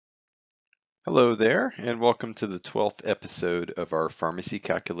Hello there, and welcome to the 12th episode of our Pharmacy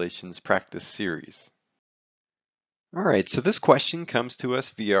Calculations Practice Series. All right, so this question comes to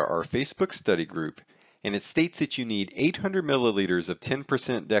us via our Facebook study group, and it states that you need 800 milliliters of 10%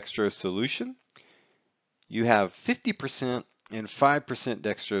 dextrose solution. You have 50% and 5%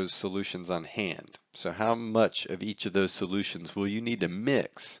 dextrose solutions on hand. So how much of each of those solutions will you need to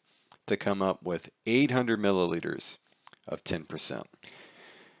mix to come up with 800 milliliters of 10%?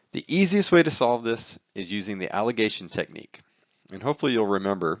 The easiest way to solve this is using the alligation technique. And hopefully you'll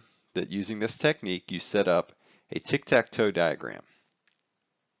remember that using this technique, you set up a tic-tac-toe diagram.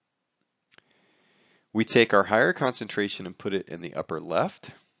 We take our higher concentration and put it in the upper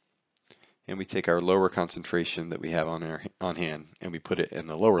left, and we take our lower concentration that we have on hand and we put it in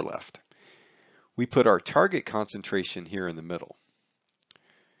the lower left. We put our target concentration here in the middle.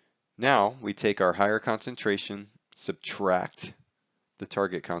 Now we take our higher concentration, subtract the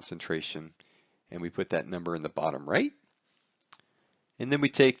target concentration, and we put that number in the bottom right. And then we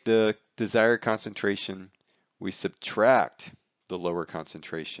take the desired concentration, we subtract the lower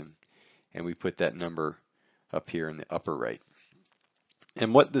concentration, and we put that number up here in the upper right.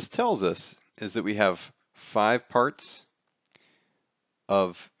 And what this tells us is that we have 5 parts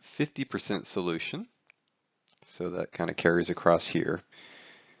of 50% solution, so that kind of carries across here,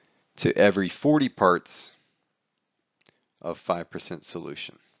 to every 40 parts of 5%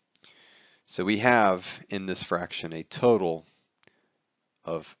 solution. So we have in this fraction a total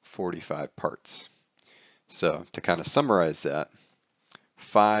of 45 parts. So to kind of summarize that,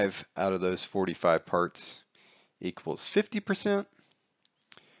 5 out of those 45 parts equals 50%,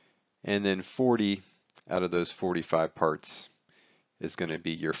 and then 40 out of those 45 parts is going to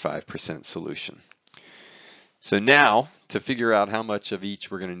be your 5% solution. So now, to figure out how much of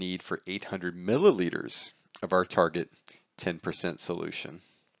each we're going to need for 800 milliliters of our target 10% solution,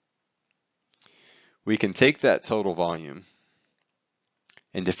 we can take that total volume,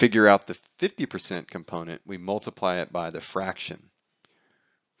 and to figure out the 50% component, we multiply it by the fraction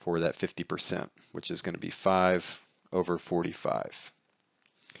for that 50%, which is going to be 5 over 45.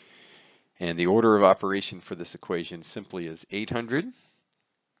 And the order of operation for this equation simply is 800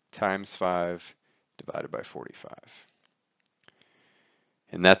 times 5 divided by 45.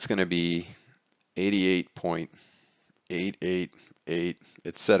 And that's going to be 88.888,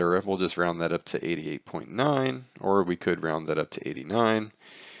 etc. We'll just round that up to 88.9, or we could round that up to 89.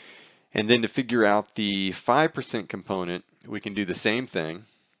 And then to figure out the 5% component, we can do the same thing.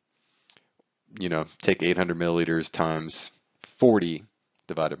 Take 800 milliliters times 40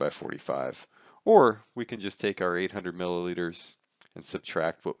 divided by 45. Or we can just take our 800 milliliters and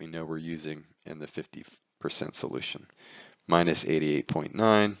subtract what we know we're using in the 50% solution. Minus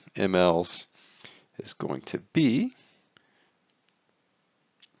 88.9 mLs is going to be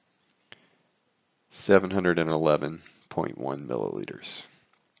 711.1 milliliters.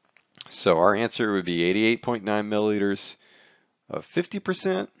 So our answer would be 88.9 milliliters of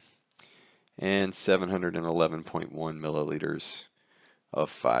 50% and 711.1 milliliters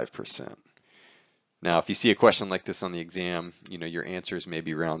of 5%. Now, if you see a question like this on the exam, your answers may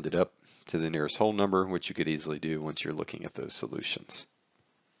be rounded up to the nearest whole number, which you could easily do once you're looking at those solutions.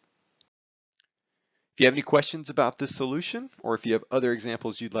 If you have any questions about this solution, or if you have other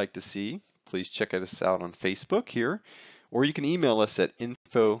examples you'd like to see, please check us out on Facebook here, or you can email us at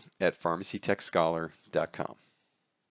info@pharmacytechscholar.com.